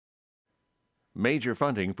Major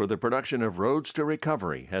funding for the production of Roads to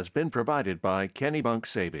Recovery has been provided by Kennebunk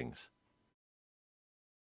Savings.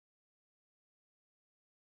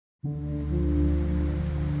 You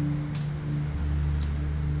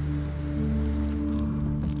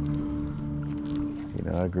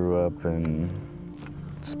know, I grew up in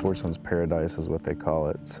sportsman's paradise is what they call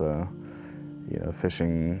it. So, you know,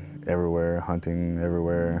 fishing everywhere, hunting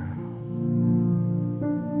everywhere.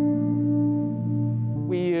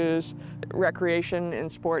 We use recreation and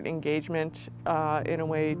sport engagement in a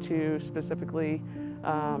way to specifically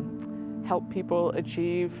help people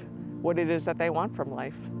achieve what it is that they want from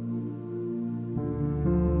life.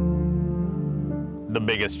 The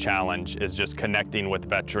biggest challenge is just connecting with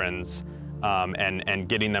veterans and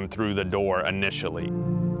getting them through the door initially.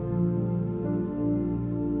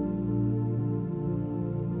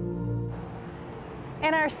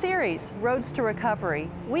 In our series, Roads to Recovery,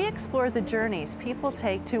 we explore the journeys people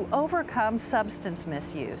take to overcome substance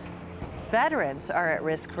misuse. Veterans are at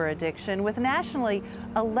risk for addiction, with nationally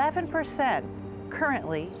 11%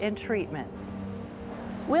 currently in treatment.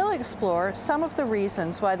 We'll explore some of the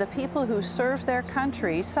reasons why the people who serve their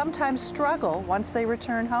country sometimes struggle once they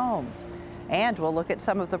return home. And we'll look at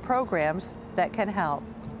some of the programs that can help.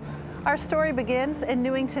 Our story begins in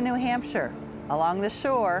Newington, New Hampshire, along the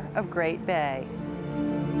shore of Great Bay.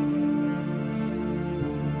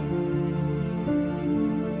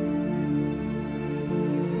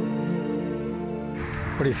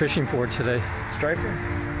 What are you fishing for today? Striper.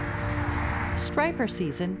 Striper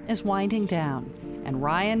season is winding down, and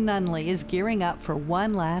Ryan Nunley is gearing up for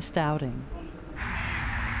one last outing.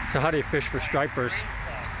 So how do you fish for stripers?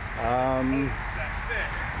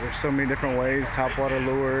 There's so many different ways, topwater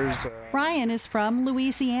lures. Ryan is from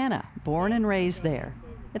Louisiana, born and raised there.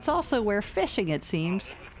 It's also where fishing, it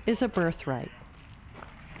seems, is a birthright.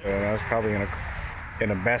 I was probably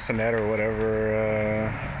in a bassinet or whatever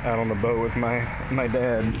out on the boat with my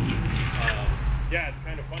dad. Yeah, it's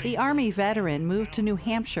kind of funny. The Army veteran moved to New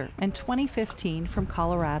Hampshire in 2015 from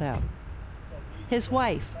Colorado. His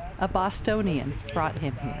wife, a Bostonian, brought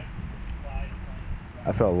him here.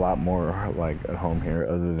 I felt a lot more like at home here,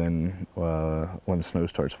 other than when the snow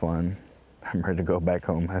starts flying. I'm ready to go back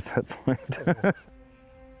home at that point.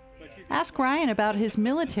 Ask Ryan about his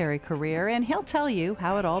military career, and he'll tell you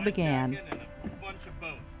how it all began.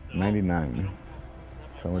 99.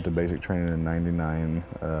 So I went to basic training in 99.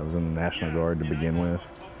 I was in the National Guard to begin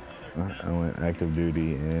with. I went active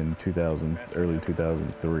duty in early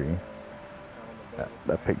 2003.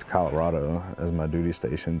 I picked Colorado as my duty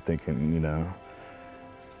station, thinking, you know,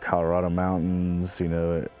 Colorado mountains, you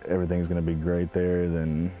know, everything's going to be great there.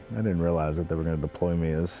 Then I didn't realize that they were going to deploy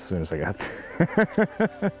me as soon as I got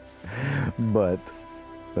there. But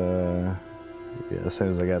yeah, as soon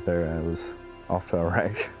as I got there, I was off to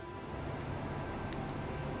Iraq.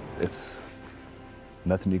 It's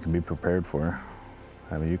nothing you can be prepared for.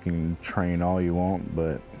 I mean, you can train all you want,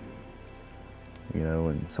 but you know,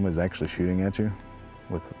 when somebody's actually shooting at you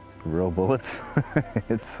with real bullets,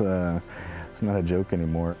 it's not a joke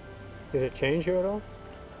anymore. Did it change you at all?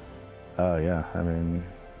 Yeah, I mean,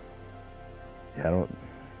 yeah,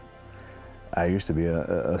 I used to be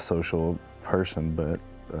a social person, but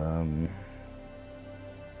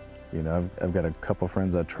you know, I've got a couple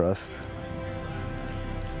friends I trust.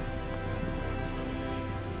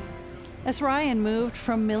 As Ryan moved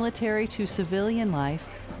from military to civilian life,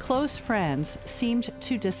 close friends seemed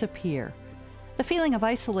to disappear. The feeling of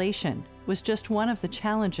isolation was just one of the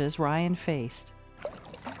challenges Ryan faced.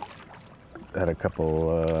 I had a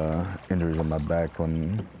couple injuries on my back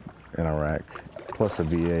when in Iraq, plus the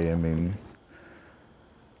VA. I mean,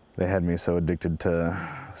 they had me so addicted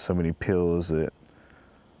to so many pills that,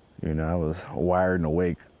 you know, I was wired and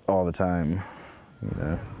awake all the time, you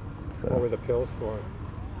know. So, What were the pills for?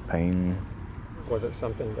 pain. Was it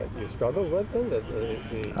something that you struggled with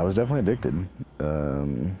then? I was definitely addicted.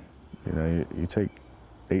 You know, you take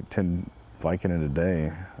 8-10 Vicodin a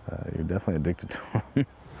day, you're definitely addicted to them.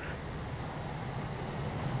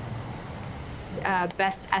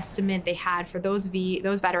 Best estimate they had for those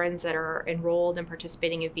veterans that are enrolled and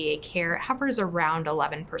participating in VA care, it hovers around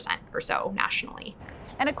 11% or so nationally.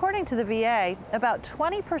 And according to the VA, about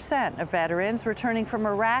 20% of veterans returning from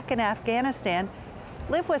Iraq and Afghanistan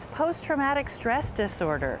live with post-traumatic stress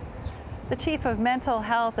disorder. The chief of mental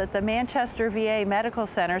health at the Manchester VA Medical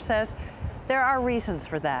Center says there are reasons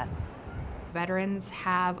for that. Veterans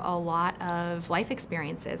have a lot of life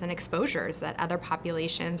experiences and exposures that other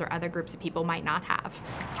populations or other groups of people might not have.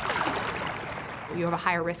 You have a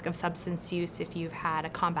higher risk of substance use if you've had a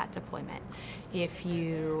combat deployment, if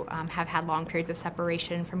you have had long periods of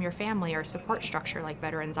separation from your family or support structure like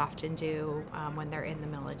veterans often do when they're in the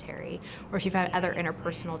military, or if you've had other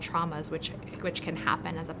interpersonal traumas which can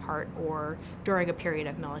happen as a part or during a period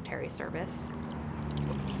of military service.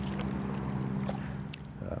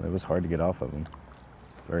 It was hard to get off of them,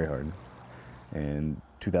 very hard. In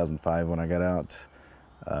 2005 when I got out,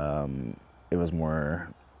 it was more,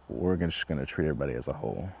 we're just going to treat everybody as a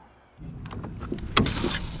whole.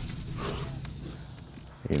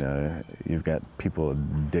 You know, you've got people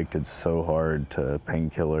addicted so hard to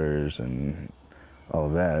painkillers and all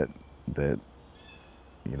of that,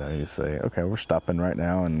 you know, you say, okay, we're stopping right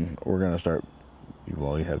now and we're going to start,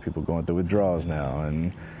 well, you have people going through withdrawals now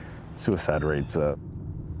and suicide rates up.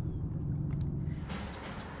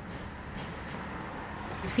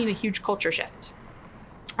 We've seen a huge culture shift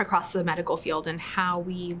across the medical field and how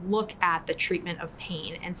we look at the treatment of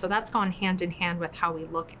pain. And so that's gone hand in hand with how we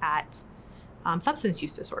look at substance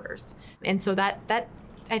use disorders. And so that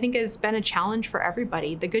I think has been a challenge for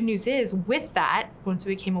everybody. The good news is with that, once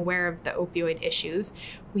we became aware of the opioid issues,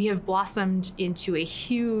 we have blossomed into a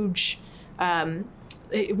huge,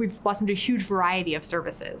 we've blossomed a huge variety of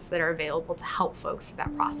services that are available to help folks through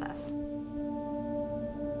that process.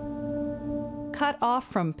 Cut off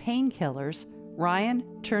from painkillers, Ryan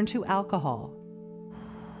turned to alcohol.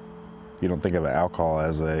 You don't think of alcohol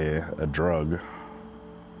as a drug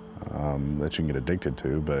that you can get addicted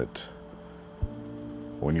to, but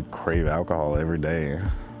when you crave alcohol every day,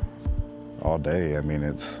 all day, I mean,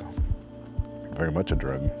 it's very much a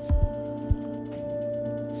drug.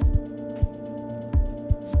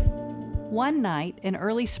 One night in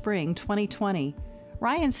early spring 2020,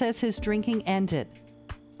 Ryan says his drinking ended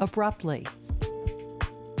abruptly.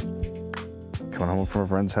 Coming home from a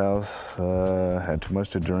friend's house, had too much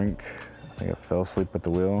to drink. I think I fell asleep at the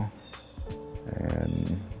wheel,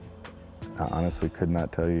 and I honestly could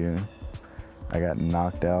not tell you. I got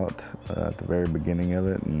knocked out at the very beginning of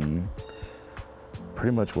it and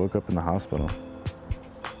pretty much woke up in the hospital.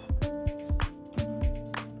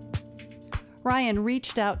 Ryan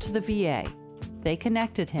reached out to the VA. They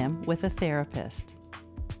connected him with a therapist.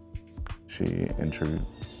 She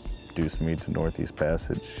introduced me to Northeast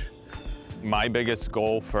Passage. My biggest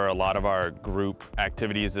goal for a lot of our group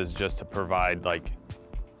activities is just to provide like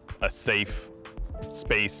a safe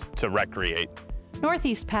space to recreate.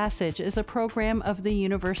 Northeast Passage is a program of the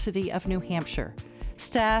University of New Hampshire.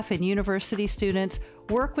 Staff and university students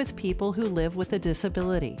work with people who live with a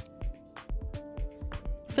disability.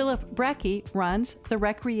 Philip Brecky runs the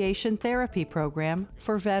Recreation Therapy Program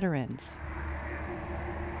for veterans.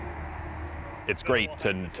 It's great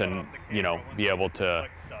to you know, be able to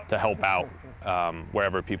help out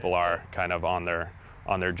wherever people are kind of on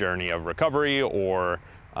their journey of recovery, or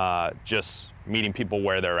just meeting people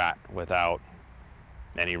where they're at without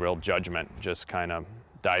any real judgment, just kind of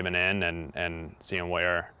diving in and seeing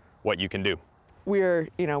what you can do. We're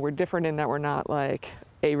different in that we're not like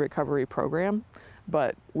a recovery program,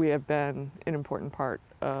 but we have been an important part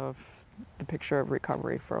of the picture of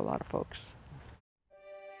recovery for a lot of folks.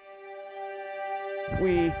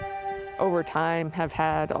 We, over time, have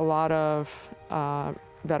had a lot of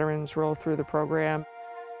veterans roll through the program.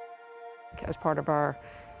 As part of our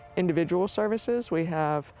individual services, we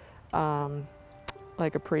have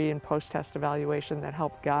like a pre and post-test evaluation that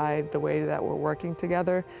help guide the way that we're working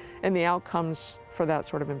together. And the outcomes for that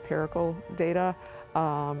sort of empirical data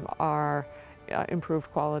are improved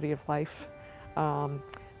quality of life,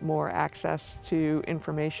 more access to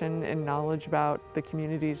information and knowledge about the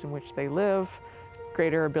communities in which they live,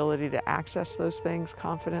 greater ability to access those things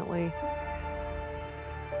confidently.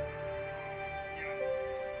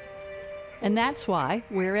 And that's why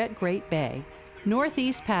we're at Great Bay.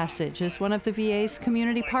 Northeast Passage is one of the VA's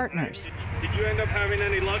community partners. Did you end up having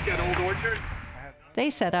any luck at Old Orchard? They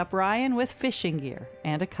set up Ryan with fishing gear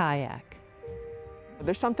and a kayak.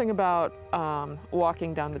 There's something about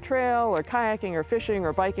walking down the trail or kayaking or fishing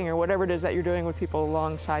or biking or whatever it is that you're doing with people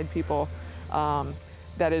alongside people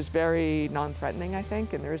that is very non-threatening, I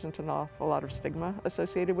think, and there isn't an awful lot of stigma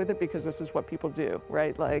associated with it because this is what people do,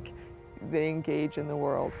 right? Like, they engage in the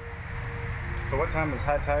world. So what time is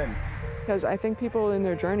high tide? Because I think people in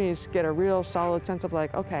their journeys get a real solid sense of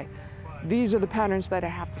like, okay, these are the patterns that I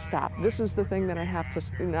have to stop. This is the thing that I have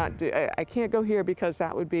to not do. I can't go here because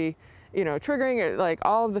that would be, triggering, like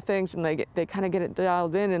all of the things, and they kind of get it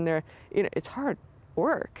dialed in, and they're, it's hard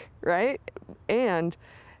work, right? And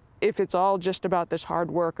if it's all just about this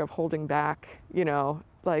hard work of holding back,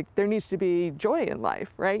 like there needs to be joy in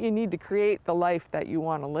life, right? You need to create the life that you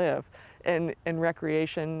want to live. And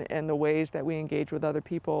recreation and the ways that we engage with other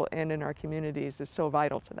people and in our communities is so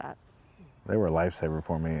vital to that. They were a lifesaver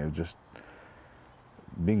for me. It was just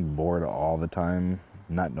being bored all the time,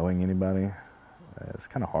 not knowing anybody. It's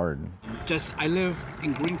kind of hard. I live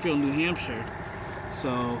in Greenfield, New Hampshire,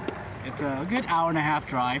 so it's a good hour-and-a-half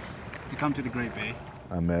drive to come to the Great Bay.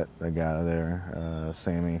 I met a guy there,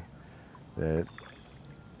 Sammy, that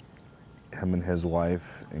him and his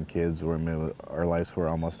wife and kids our lives were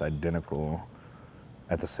almost identical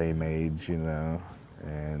at the same age, you know,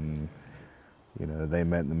 and, you know, they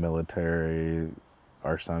met in the military.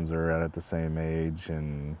 Our sons are at the same age,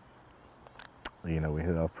 and, you know, we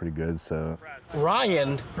hit it off pretty good, so.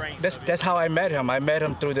 Ryan, that's how I met him. I met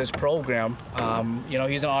him through this program. You know,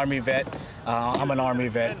 he's an Army vet. I'm an Army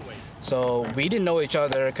vet. So we didn't know each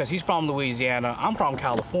other because he's from Louisiana. I'm from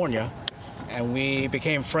California. And we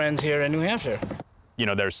became friends here in New Hampshire. You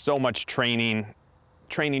know, there's so much training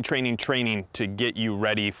to get you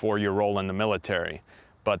ready for your role in the military,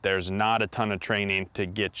 but there's not a ton of training to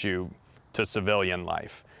get you to civilian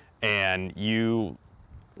life. And a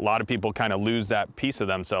lot of people kind of lose that piece of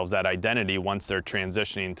themselves, that identity, once they're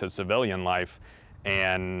transitioning to civilian life.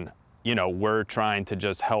 And, you know, we're trying to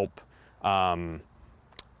just help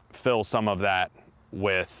fill some of that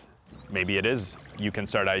with, maybe it is, you can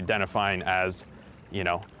start identifying as, you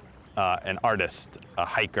know, an artist, a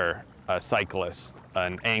hiker, a cyclist,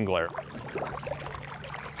 an angler.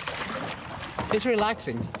 It's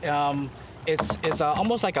relaxing. It's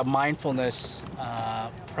almost like a mindfulness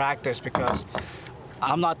practice, because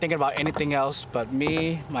I'm not thinking about anything else but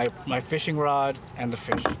me, my fishing rod, and the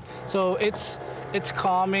fish. So it's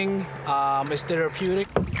calming, it's therapeutic.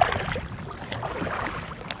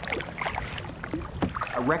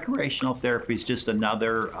 Recreational therapy is just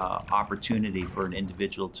another opportunity for an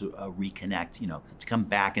individual to reconnect, you know, to come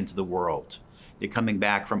back into the world. They're coming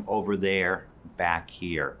back from over there, back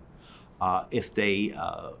here. If they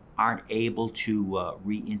aren't able to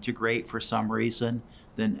reintegrate for some reason,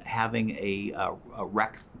 then having a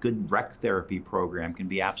good rec therapy program can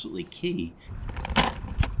be absolutely key.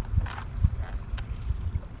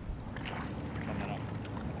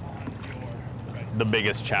 The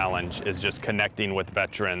biggest challenge is just connecting with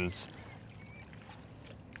veterans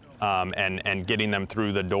and getting them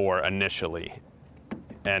through the door initially.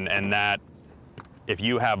 And that, if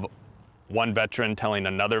you have one veteran telling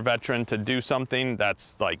another veteran to do something,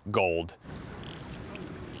 that's like gold.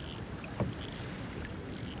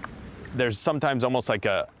 There's sometimes almost like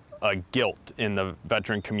a guilt in the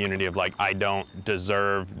veteran community of like, I don't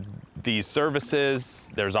deserve these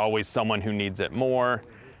services. There's always someone who needs it more.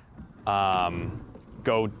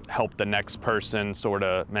 Go help the next person sort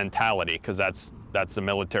of mentality, because that's the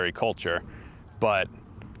military culture. But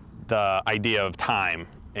the idea of time,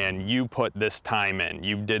 and you put this time in,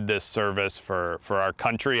 you did this service for our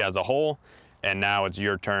country as a whole, and now it's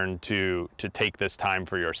your turn to take this time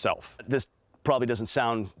for yourself. This probably doesn't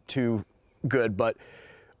sound too good, but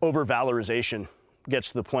over-valorization gets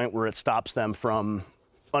to the point where it stops them from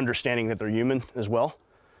understanding that they're human as well.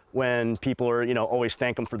 When people are, you know, always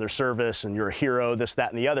thank them for their service and you're a hero, this,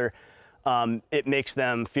 that, and the other, it makes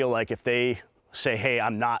them feel like if they say, hey,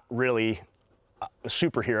 I'm not really a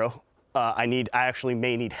superhero, I actually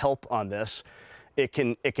may need help on this, it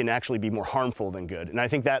can actually be more harmful than good. And I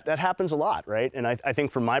think that happens a lot, right? And I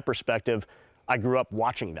think from my perspective, I grew up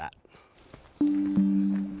watching that.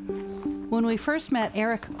 When we first met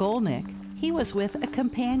Eric Golnick, he was with a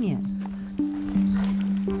companion.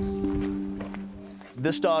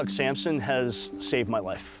 This dog, Samson, has saved my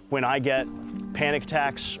life. When I get panic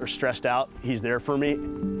attacks or stressed out, he's there for me.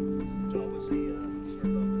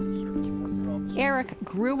 Eric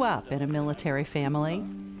grew up in a military family.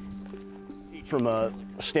 From a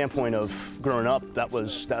standpoint of growing up,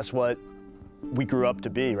 that's what we grew up to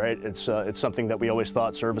be, right? It's something that we always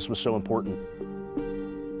thought service was so important.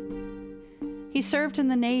 He served in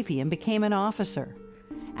the Navy and became an officer.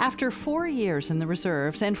 After 4 years in the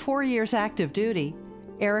reserves and 4 years active duty,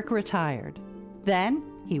 Eric retired. Then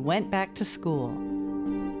he went back to school.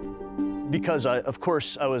 Because of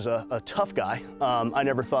course I was a tough guy, I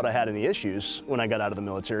never thought I had any issues when I got out of the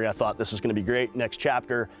military. I thought this is gonna be great, next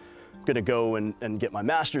chapter, I'm gonna go and get my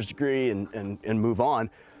master's degree and move on.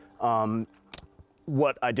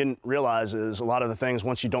 What I didn't realize is a lot of the things,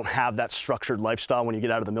 once you don't have that structured lifestyle when you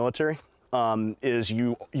get out of the military, is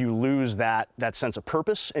you lose that sense of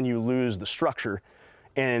purpose and you lose the structure.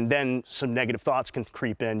 And then some negative thoughts can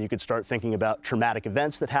creep in. You could start thinking about traumatic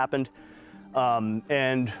events that happened.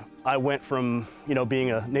 And I went from, you know,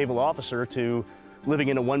 being a naval officer to living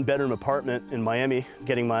in a one-bedroom apartment in Miami,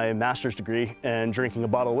 getting my master's degree, and drinking a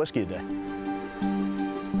bottle of whiskey a day.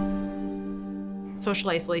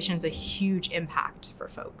 Social isolation is a huge impact for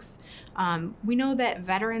folks. We know that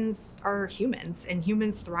veterans are humans, and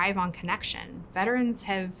humans thrive on connection. Veterans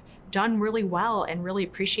have done really well and really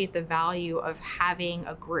appreciate the value of having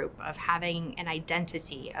a group, of having an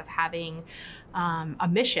identity, of having a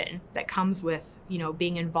mission that comes with, you know,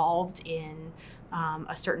 being involved in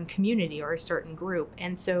a certain community or a certain group.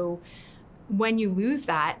 And so when you lose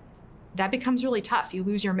that, that becomes really tough. You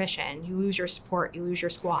lose your mission, you lose your support, you lose your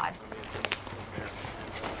squad.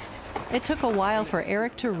 It took a while for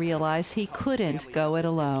Eric to realize he couldn't go it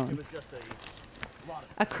alone.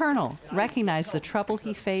 A colonel recognized the trouble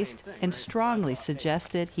he faced and strongly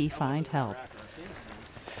suggested he find help.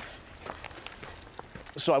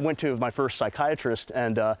 So I went to my first psychiatrist,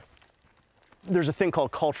 and there's a thing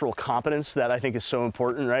called cultural competence that I think is so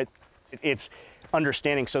important, right? It's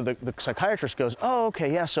understanding. So the psychiatrist goes, oh,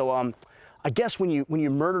 okay, yeah, so I guess when you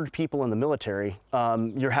murdered people in the military,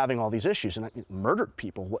 you're having all these issues. And murdered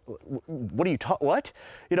people? What are you what?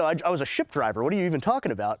 You know, I was a ship driver. What are you even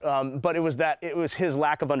talking about? But it was his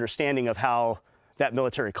lack of understanding of how that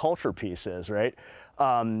military culture piece is, right?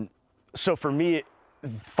 So for me,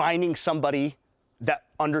 finding somebody that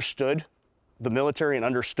understood the military and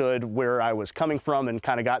understood where I was coming from and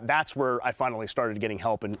kind of that's where I finally started getting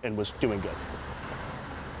help and was doing good.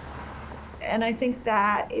 And I think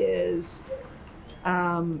that is,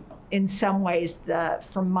 in some ways,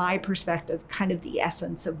 from my perspective, kind of the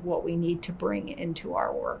essence of what we need to bring into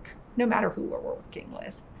our work, no matter who we're working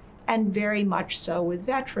with. And very much so with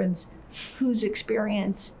veterans whose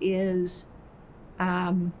experience is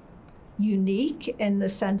unique in the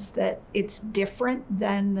sense that it's different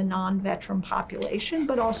than the non-veteran population,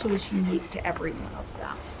 but also is unique to every one of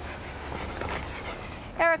them.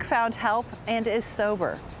 Eric found help and is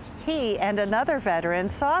sober. He and another veteran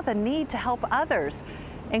saw the need to help others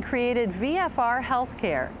and created VFR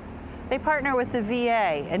Healthcare. They partner with the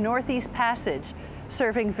VA and Northeast Passage,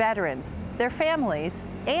 serving veterans, their families,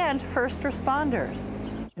 and first responders.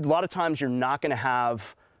 A lot of times you're not going to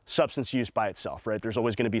have substance use by itself, right? There's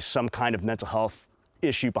always going to be some kind of mental health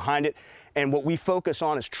issue behind it. And what we focus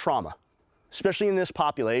on is trauma. Especially in this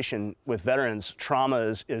population with veterans, trauma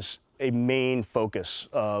is a main focus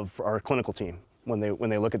of our clinical team when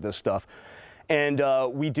they look at this stuff. And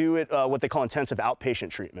we do it what they call intensive outpatient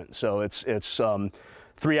treatment. So it's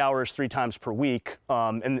 3 hours, 3 times per week,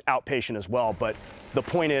 and outpatient as well. But the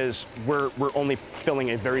point is we're only filling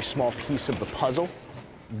a very small piece of the puzzle,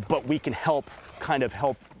 but we can help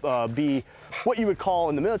be what you would call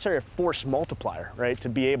in the military a force multiplier, right? To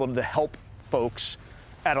be able to help folks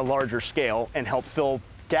at a larger scale and help fill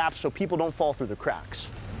gaps so people don't fall through the cracks.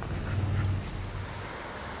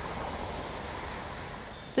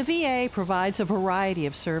 The VA provides a variety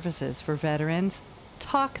of services for veterans: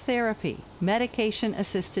 talk therapy,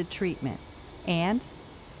 medication-assisted treatment, and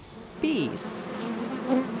bees.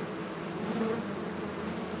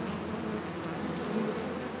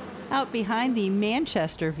 Out behind the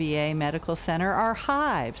Manchester VA Medical Center are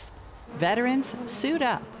hives. Veterans suit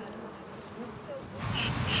up.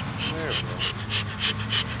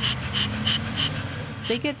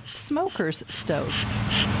 They get smokers stoked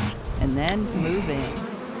and then move in.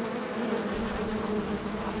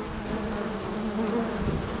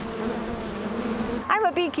 I'm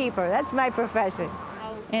a beekeeper. That's my profession.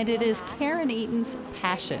 And it is Karen Eaton's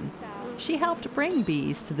passion. She helped bring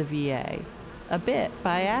bees to the VA, a bit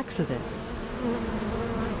by accident.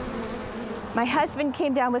 My husband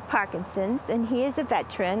came down with Parkinson's, and he is a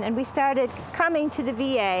veteran, and we started coming to the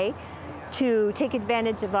VA to take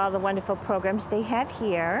advantage of all the wonderful programs they have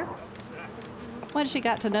here. When she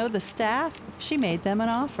got to know the staff, she made them an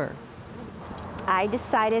offer. I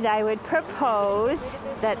decided I would propose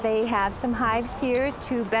that they have some hives here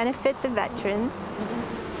to benefit the veterans.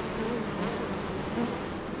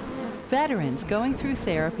 Veterans going through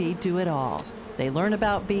therapy do it all. They learn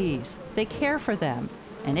about bees, they care for them,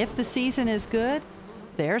 and if the season is good,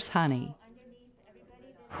 there's honey.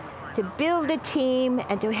 To build a team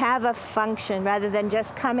and to have a function rather than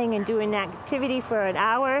just coming and doing an activity for an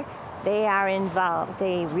hour, they are involved.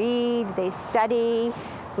 They read, they study.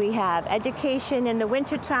 We have education in the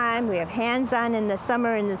wintertime. We have hands-on in the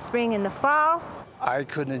summer, in the spring, and the fall. I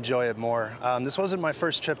couldn't enjoy it more. This wasn't my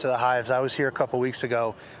first trip to the hives. I was here a couple weeks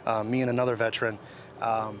ago, me and another veteran.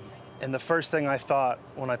 And the first thing I thought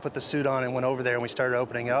when I put the suit on and went over there and we started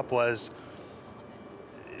opening up was,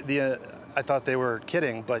 I thought they were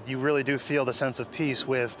kidding, but you really do feel the sense of peace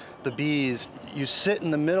with the bees. You sit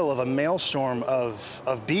in the middle of a maelstrom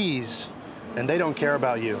of bees and they don't care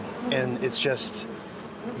about you. And it's just,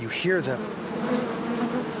 you hear them.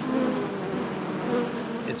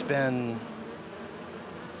 It's been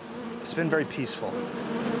very peaceful.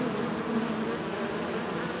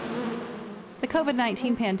 The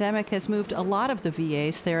COVID-19 pandemic has moved a lot of the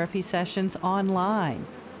VA's therapy sessions online.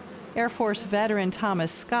 Air Force veteran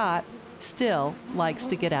Thomas Scott still likes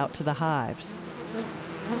to get out to the hives.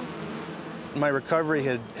 My recovery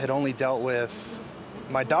had only dealt with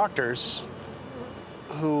my doctors,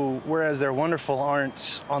 who, whereas they're wonderful,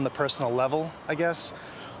 aren't on the personal level, I guess.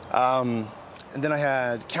 And then I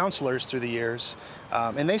had counselors through the years,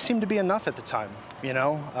 and they seemed to be enough at the time, you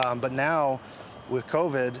know? But now, with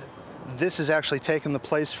COVID, this has actually taken the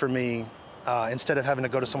place for me, instead of having to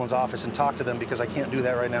go to someone's office and talk to them, because I can't do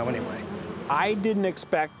that right now anyway. I didn't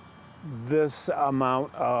expect this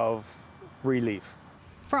amount of relief.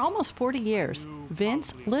 For almost 40 years,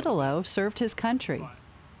 Vince Littleow served his country.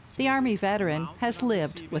 The Army veteran has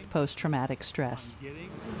lived with post-traumatic stress.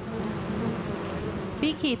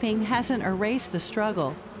 Beekeeping hasn't erased the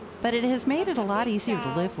struggle, but it has made it a lot easier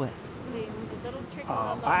to live with.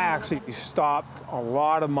 I actually stopped a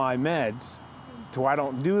lot of my meds, so I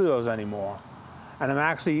don't do those anymore. And I'm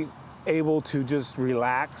actually able to just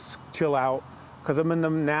relax, chill out, because I'm in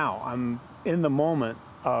them now. I'm in the moment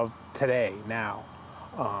of today, now,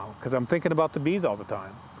 because I'm thinking about the bees all the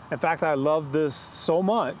time. In fact, I love this so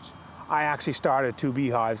much, I actually started 2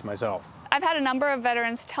 beehives myself. I've had a number of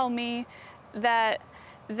veterans tell me that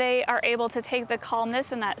they are able to take the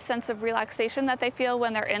calmness and that sense of relaxation that they feel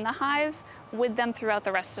when they're in the hives with them throughout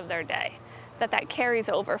the rest of their day, that carries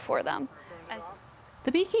over for them.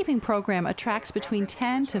 The beekeeping program attracts between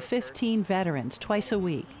 10 to 15 veterans twice a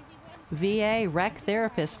week. VA rec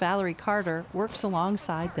therapist Valerie Carter works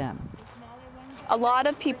alongside them. A lot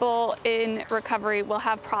of people in recovery will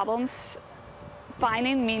have problems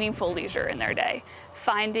finding meaningful leisure in their day,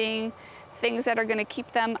 finding things that are going to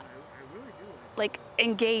keep them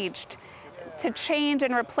engaged, to change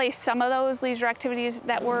and replace some of those leisure activities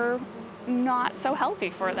that were not so healthy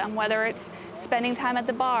for them, whether it's spending time at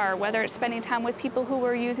the bar, whether it's spending time with people who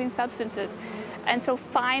were using substances. And so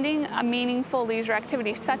finding a meaningful leisure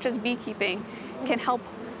activity such as beekeeping can help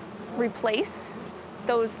replace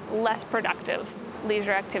those less productive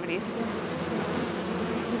leisure activities.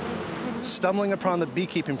 Stumbling upon the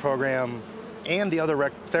beekeeping program and the other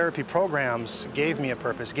rec therapy programs gave me a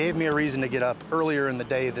purpose, gave me a reason to get up earlier in the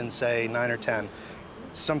day than, say, 9 or 10.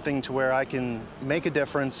 Something to where I can make a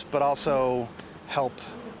difference, but also help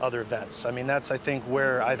other vets. I mean, that's, I think,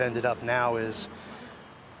 where I've ended up now, is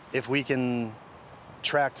if we can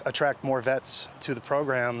attract more vets to the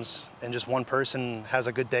programs and just one person has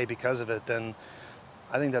a good day because of it, then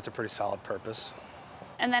I think that's a pretty solid purpose.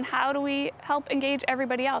 And then how do we help engage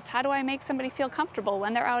everybody else? How do I make somebody feel comfortable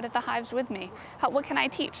when they're out at the hives with me? What can I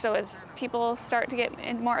teach? So as people start to get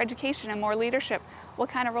in more education and more leadership, what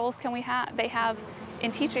kind of roles can they have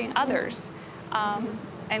in teaching others,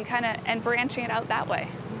 and branching it out that way?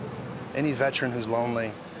 Any veteran who's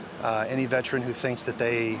lonely, any veteran who thinks that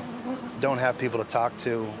they don't have people to talk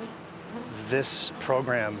to, this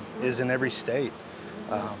program is in every state.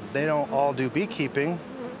 They don't all do beekeeping,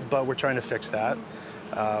 but we're trying to fix that.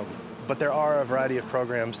 But there are a variety of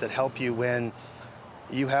programs that help you when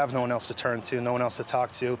you have no one else to turn to, no one else to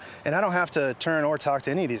talk to. And I don't have to turn or talk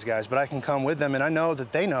to any of these guys, but I can come with them, and I know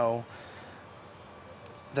that they know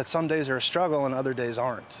that some days are a struggle and other days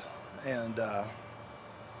aren't. And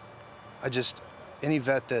any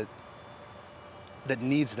vet that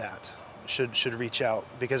needs that should reach out,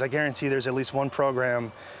 because I guarantee there's at least one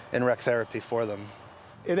program in rec therapy for them.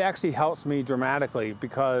 It actually helps me dramatically,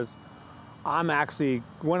 because I'm actually,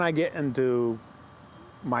 when I get into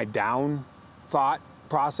my down thought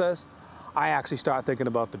process, I actually start thinking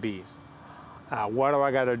about the bees. What do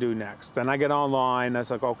I got to do next? Then I get online, it's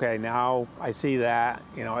like, okay, now I see that.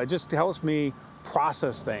 You know, it just helps me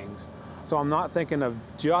process things. So I'm not thinking of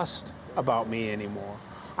just about me anymore.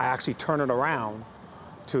 I actually turn it around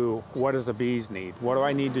to, what does the bees need? What do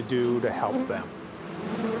I need to do to help them?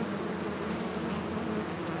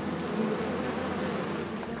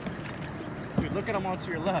 Look at them all to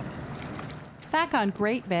your left. Back on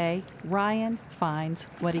Great Bay, Ryan finds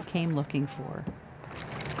what he came looking for.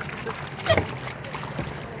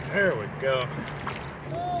 There we go.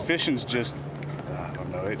 Fishing's just, I don't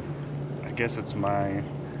know, I guess it's my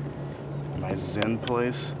zen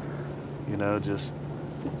place. You know, just,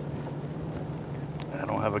 I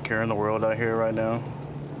don't have a care in the world out here right now.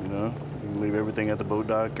 You know, you can leave everything at the boat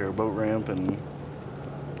dock or boat ramp, and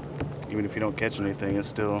even if you don't catch anything, it's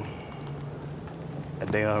still a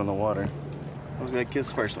day out on the water. Who's gonna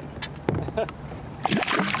kiss first one?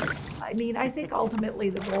 I mean, I think ultimately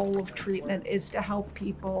the goal of treatment is to help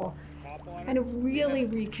people kind of really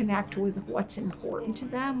reconnect with what's important to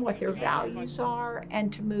them, what their values are,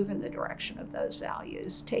 and to move in the direction of those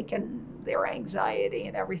values, taking their anxiety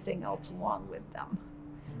and everything else along with them,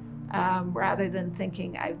 rather than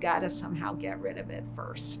thinking I've got to somehow get rid of it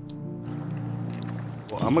first.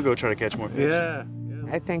 Well, I'm gonna go try to catch more fish. Yeah.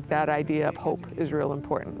 I think that idea of hope is real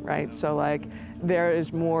important, right? So like, there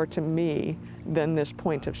is more to me than this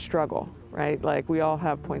point of struggle, right? Like, we all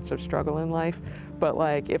have points of struggle in life, but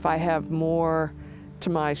like, if I have more to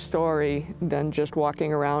my story than just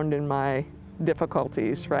walking around in my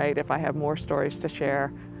difficulties, right? If I have more stories to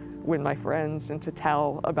share with my friends and to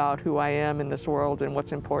tell about who I am in this world and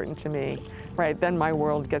what's important to me, right? Then my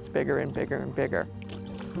world gets bigger and bigger and bigger.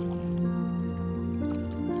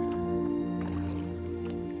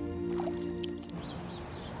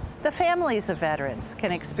 The families of veterans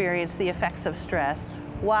can experience the effects of stress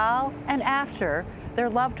while and after their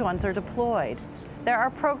loved ones are deployed. There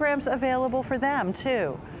are programs available for them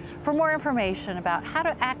too. For more information about how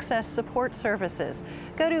to access support services,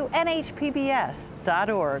 go to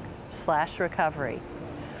nhpbs.org/recovery.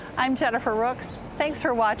 I'm Jennifer Rooks. Thanks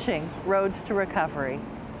for watching Roads to Recovery.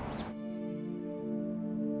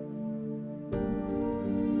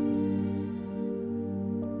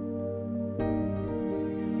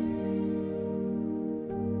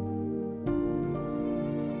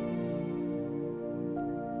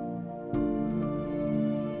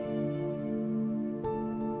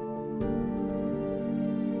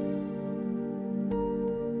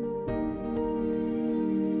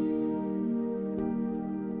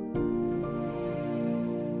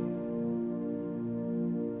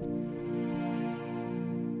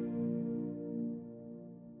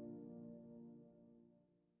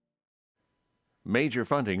 Major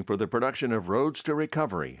funding for the production of Roads to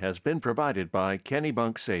Recovery has been provided by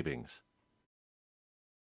Kennebunk Savings.